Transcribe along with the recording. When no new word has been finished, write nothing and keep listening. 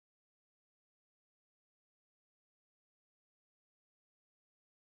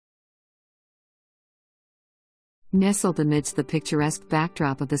Nestled amidst the picturesque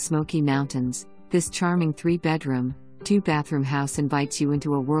backdrop of the Smoky Mountains, this charming 3-bedroom, 2-bathroom house invites you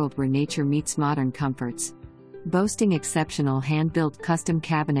into a world where nature meets modern comforts. Boasting exceptional hand-built custom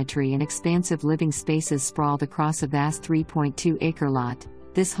cabinetry and expansive living spaces sprawled across a vast 3.2-acre lot,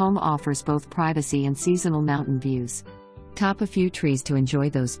 this home offers both privacy and seasonal mountain views. Top a few trees to enjoy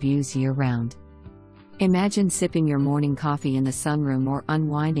those views year-round. Imagine sipping your morning coffee in the sunroom or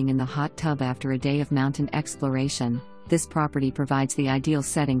unwinding in the hot tub after a day of mountain exploration. This property provides the ideal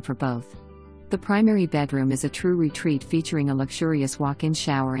setting for both. The primary bedroom is a true retreat featuring a luxurious walk-in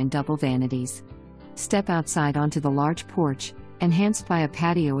shower and double vanities. Step outside onto the large porch, enhanced by a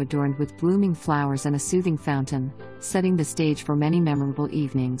patio adorned with blooming flowers and a soothing fountain, setting the stage for many memorable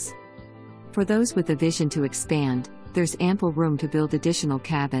evenings. For those with a vision to expand, there's ample room to build additional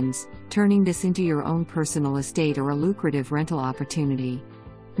cabins, turning this into your own personal estate or a lucrative rental opportunity.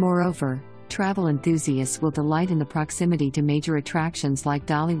 Moreover, travel enthusiasts will delight in the proximity to major attractions like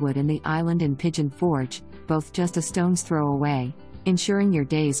Dollywood and the Island and Pigeon Forge, both just a stone's throw away, ensuring your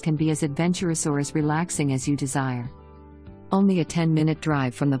days can be as adventurous or as relaxing as you desire. Only a 10-minute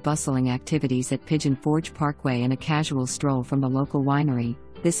drive from the bustling activities at Pigeon Forge Parkway and a casual stroll from the local winery,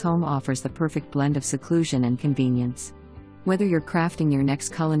 this home offers the perfect blend of seclusion and convenience. Whether you're crafting your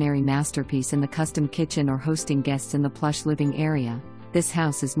next culinary masterpiece in the custom kitchen or hosting guests in the plush living area, this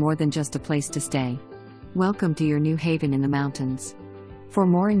house is more than just a place to stay. Welcome to your new haven in the mountains. For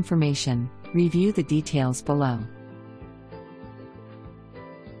more information, review the details below.